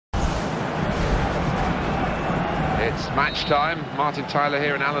It's match time. Martin Tyler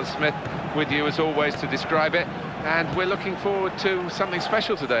here and Alan Smith with you as always to describe it. And we're looking forward to something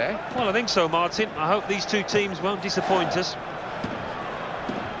special today, eh? Well, I think so, Martin. I hope these two teams won't disappoint us.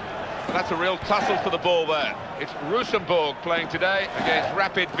 Well, that's a real tussle for the ball there. It's Rosenborg playing today against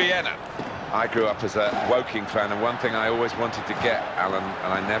Rapid Vienna. I grew up as a Woking fan, and one thing I always wanted to get, Alan,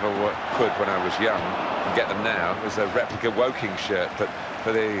 and I never could when I was young, and get them now, was a replica Woking shirt. But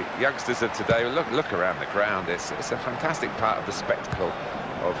for the youngsters of today, look around the ground. It's a fantastic part of the spectacle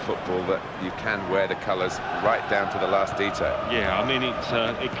of football that you can wear the colours right down to the last detail. Yeah, I mean,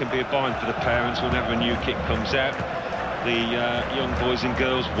 it can be a bind for the parents whenever a new kit comes out. The young boys and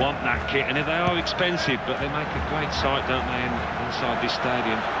girls want that kit, and they are expensive, but they make a great sight, don't they, inside this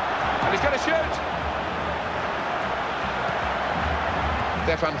stadium. And he's going to shoot!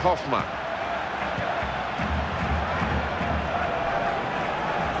 Stefan Hoffmann.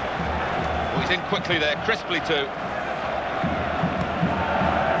 Oh, he's in quickly there, crisply too.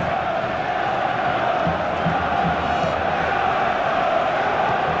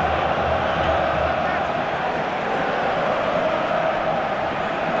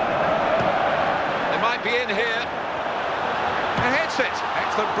 They might be in here. And hits it.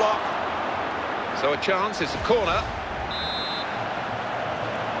 Excellent block. So a chance, it's a corner.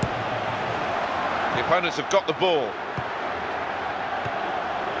 The opponents have got the ball.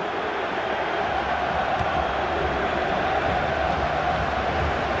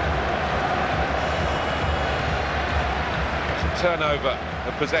 It's a turnover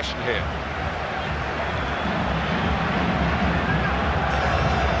of possession here.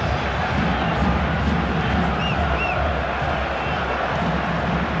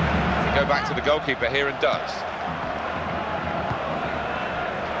 Go back to the goalkeeper here and does.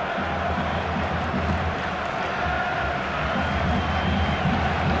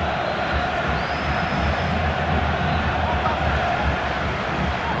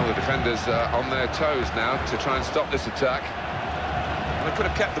 Well, the defenders are on their toes now to try and stop this attack. They could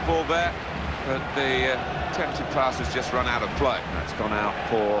have kept the ball there, but the attempted pass has just run out of play. That's gone out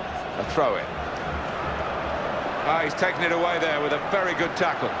for a throw-in. He's taken it away there with a very good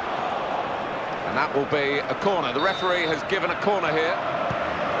tackle. And that will be a corner. The referee has given a corner here.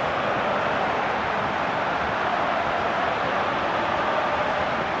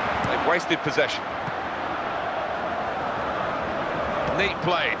 They've wasted possession. Neat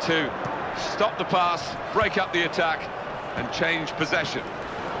play to stop the pass, break up the attack, and change possession.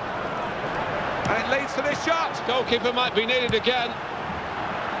 And it leads to this shot. Goalkeeper might be needed again.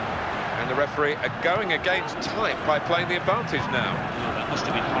 And the referee are going against type by playing the advantage now. Well, that must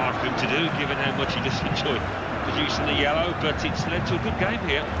have been hard for him to do, given how much he just enjoyed producing the yellow, but it's led to a good game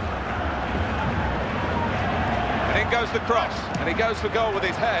here. And in goes the cross, and he goes for goal with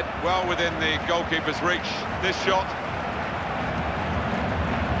his head, well within the goalkeeper's reach. This shot.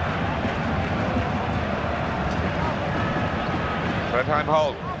 Fredheim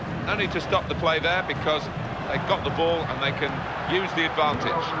hold. No need to stop the play there because they've got the ball and they can use the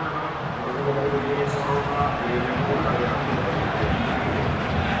advantage.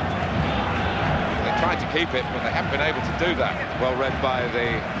 They tried to keep it, but they haven't been able to do that. Well read by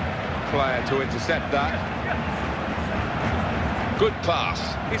the player to intercept that. Good pass.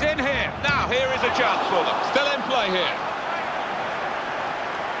 He's in here. Now, here is a chance for them. Still in play here.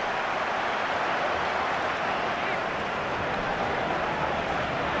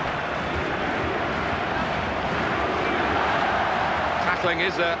 Tackling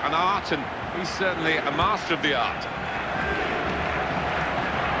is an art, and he's certainly a master of the art.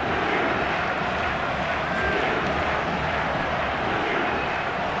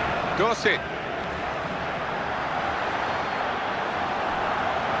 Dorset.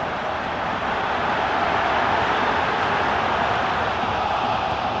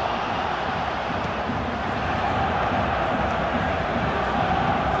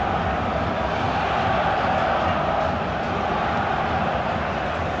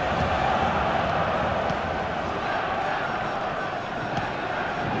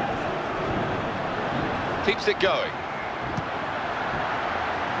 Keeps it going.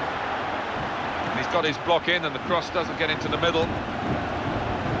 And he's got his block in and the cross doesn't get into the middle.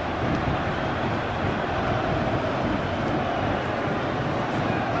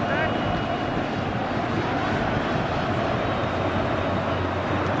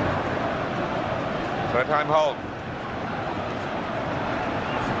 Fredheim hold.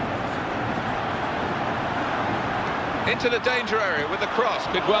 Into the danger area with the cross.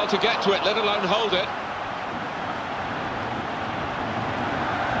 Did well to get to it, let alone hold it.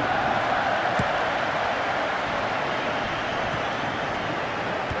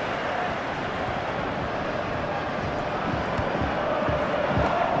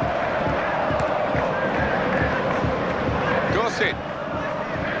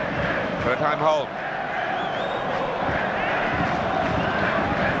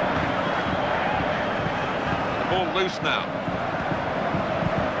 loose now.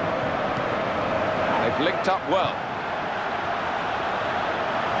 They've linked up well.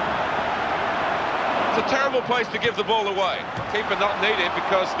 It's a terrible place to give the ball away. Keeper not needed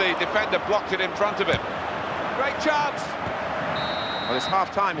because the defender blocked it in front of him. Great chance. Well, it's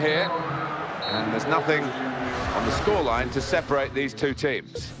half-time here, and there's nothing on the scoreline to separate these two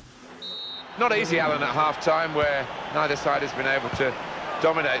teams. Not easy, Alan, at half-time, where neither side has been able to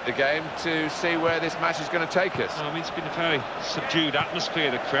dominate the game, to see where this match is going to take us. I mean, it's been a very subdued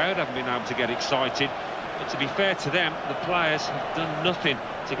atmosphere. The crowd haven't been able to get excited. But to be fair to them, the players have done nothing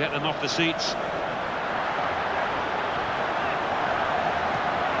to get them off the seats.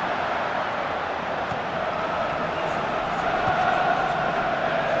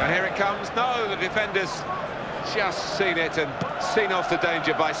 And here it comes. No, the defender's just seen it and seen off the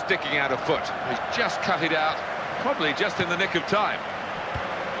danger by sticking out a foot. He's just cut it out, probably just in the nick of time.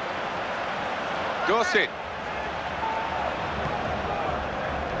 Dorset.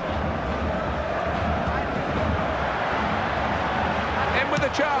 In with a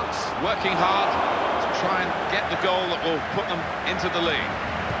chance. Working hard to try and get the goal that will put them into the lead.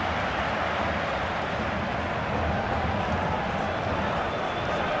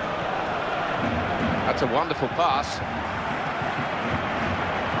 That's a wonderful pass.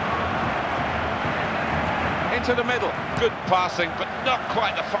 Into the middle. Good passing, but not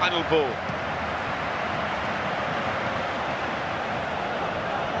quite the final ball.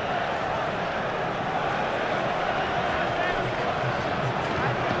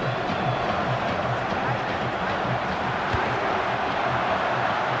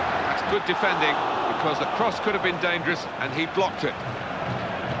 That's good defending, because the cross could have been dangerous, and he blocked it.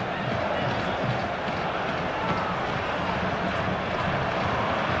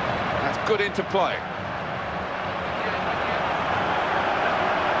 Good interplay.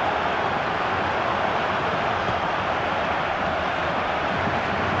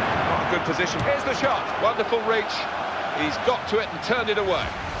 Not a good position. Here's the shot. Wonderful reach. He's got to it and turned it away.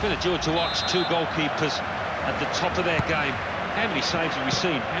 It's been a joy to watch two goalkeepers at the top of their game. How many saves have we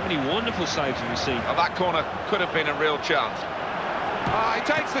seen? How many wonderful saves have we seen? Well, that corner could have been a real chance. He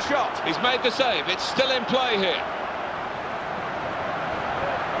takes the shot. He's made the save. It's still in play here.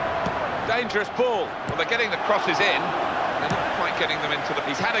 Dangerous ball. Well, they're getting the crosses in. They're not quite getting them into the...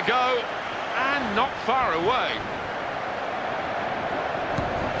 He's had a go, and not far away.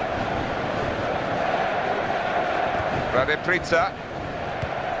 Radeprica.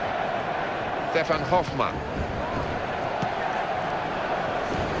 Stefan Hoffmann.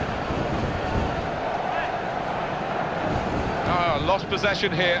 Oh, lost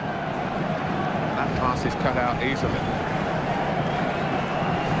possession here. That pass is cut out easily.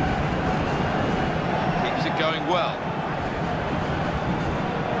 Going well.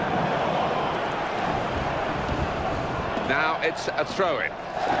 Now it's a throw-in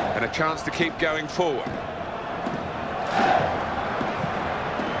and a chance to keep going forward.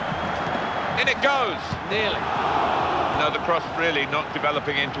 In it goes. Nearly. No, the cross really not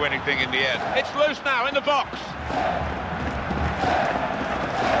developing into anything in the end. It's loose now in the box.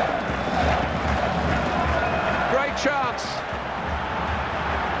 Great chance.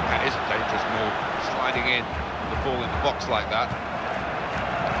 That is a dangerous move. Sliding in the ball in the box like that.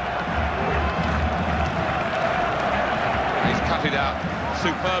 He's cut it out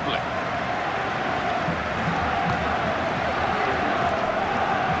superbly.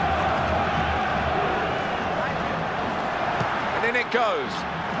 And in it goes.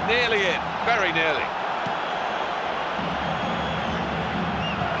 Nearly in. Very nearly.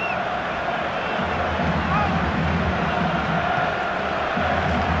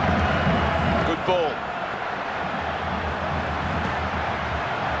 Ball.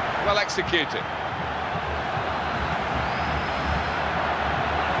 Well executed.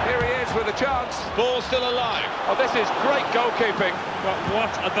 Here he is with a chance. Ball still alive. Oh, this is great goalkeeping. But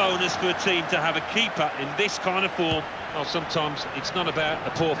what a bonus for a team to have a keeper in this kind of form. Well, sometimes it's not about a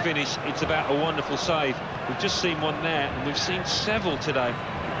poor finish, it's about a wonderful save. We've just seen one there, and we've seen several today.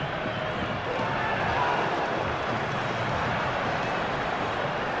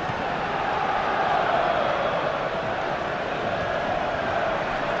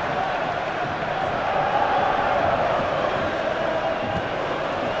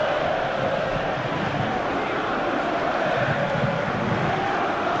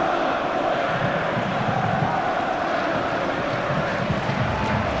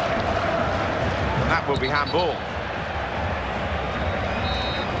 Will be handball.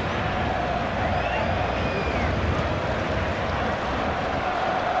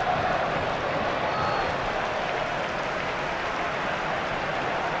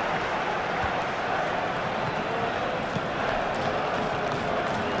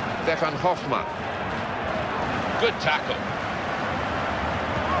 Stefan Hoffmann. Good tackle.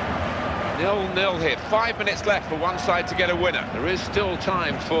 0-0 here. 5 minutes left for one side to get a winner. There is still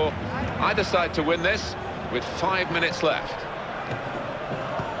time for either side to win this with 5 minutes left.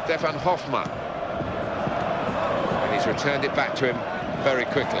 Stefan Hoffmann. And he's returned it back to him very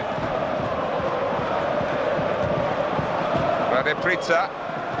quickly. Pritza.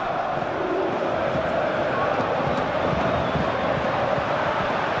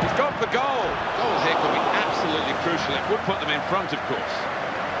 He's gone for goal. Goal here could be absolutely crucial. It would put them in front, of course.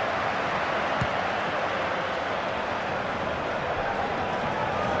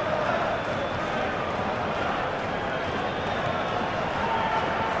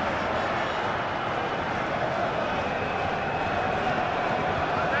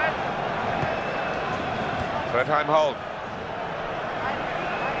 Third time hold.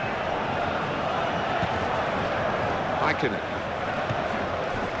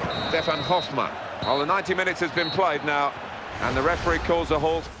 Stefan Hoffmann. Well, the 90 minutes has been played now, and the referee calls a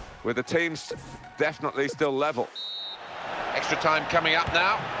halt with the teams definitely still level. Extra time coming up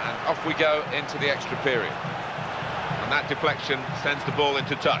now, and off we go into the extra period. And that deflection sends the ball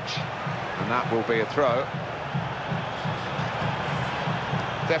into touch. And that will be a throw.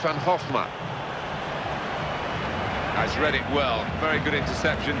 Stefan Hoffmann has read it well. Very good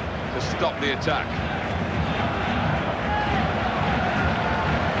interception to stop the attack.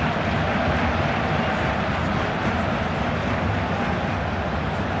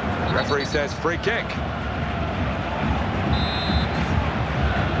 Referee says free kick.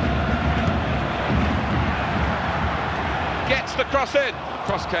 Gets the cross in. The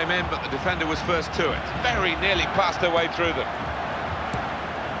cross came in, but the defender was first to it. Very nearly passed their way through them.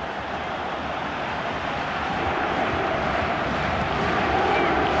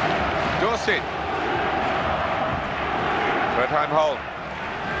 Dorset. Third time hold.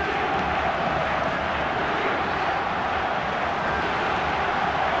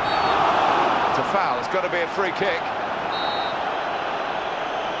 Foul. It's got to be a free kick.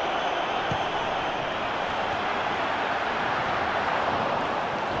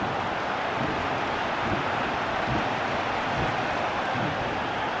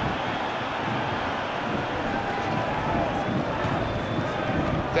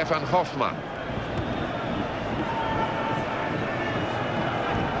 Stefan Hoffmann.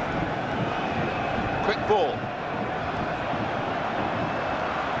 Quick ball.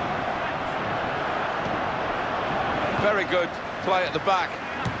 Very good play at the back,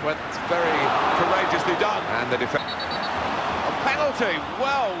 but very courageously done. And the defense. A penalty.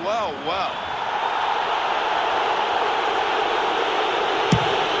 Well.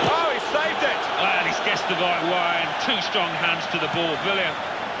 Oh, he saved it. Well, he's guessed the right way, and two strong hands to the ball. Brilliant.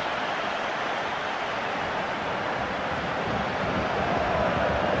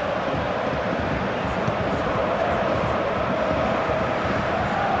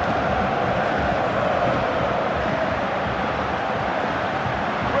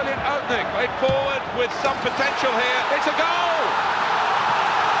 Played forward with some potential here. It's a goal!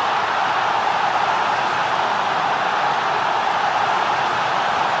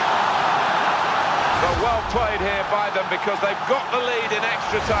 But well played here by them, because they've got the lead in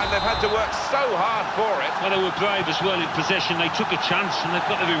extra time. They've had to work so hard for it. Well, they were brave as well in possession. They took a chance and they've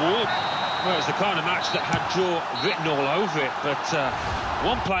got the reward. Well, it's the kind of match that had draw written all over it, but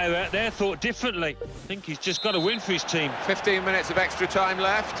one player out there thought differently. I think he's just got to win for his team. 15 minutes of extra time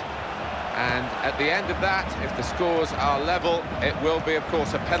left. And at the end of that, if the scores are level, it will be, of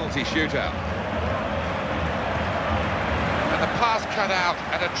course, a penalty shootout. And the pass cut out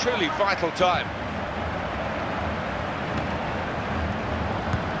at a truly vital time.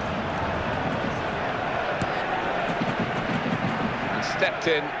 And stepped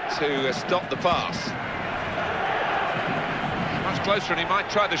in to stop the pass. Much closer, and he might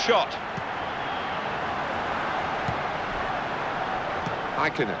try the shot.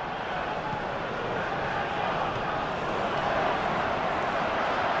 Ikonen.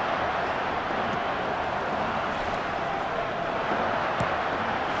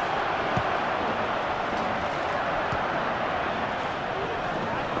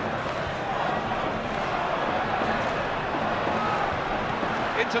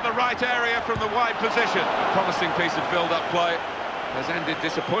 Into the right area from the wide position. A promising piece of build-up play has ended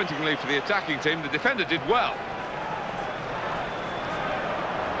disappointingly for the attacking team. The defender did well.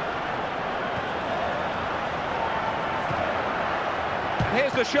 And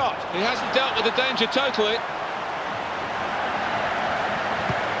here's the shot. He hasn't dealt with the danger totally.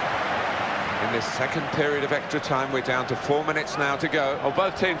 In this second period of extra time, we're down to 4 minutes now to go. Well,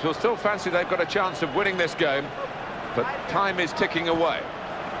 both teams will still fancy they've got a chance of winning this game, but time is ticking away.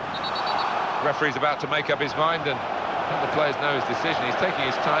 Referee's about to make up his mind, and I think the players know his decision. He's taking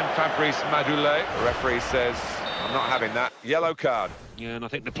his time. Fabrice Madoulet. The referee says, I'm not having that. Yellow card. Yeah, and I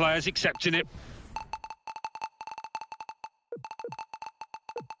think the player's accepting it.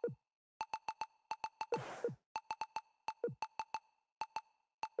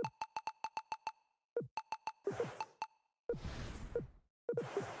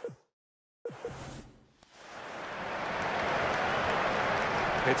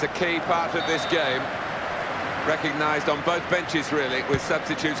 It's a key part of this game, recognised on both benches really, with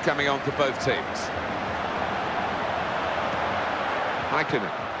substitutes coming on for both teams. Ikonen.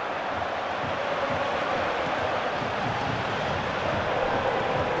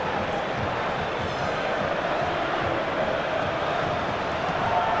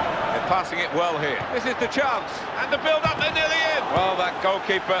 They're passing it well here. This is the chance, and the build-up, they're nearly in. Well, that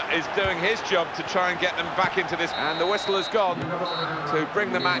goalkeeper is doing his job to try and get them back into this. And the whistle has gone to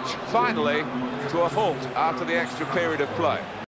bring the match finally to a halt after the extra period of play.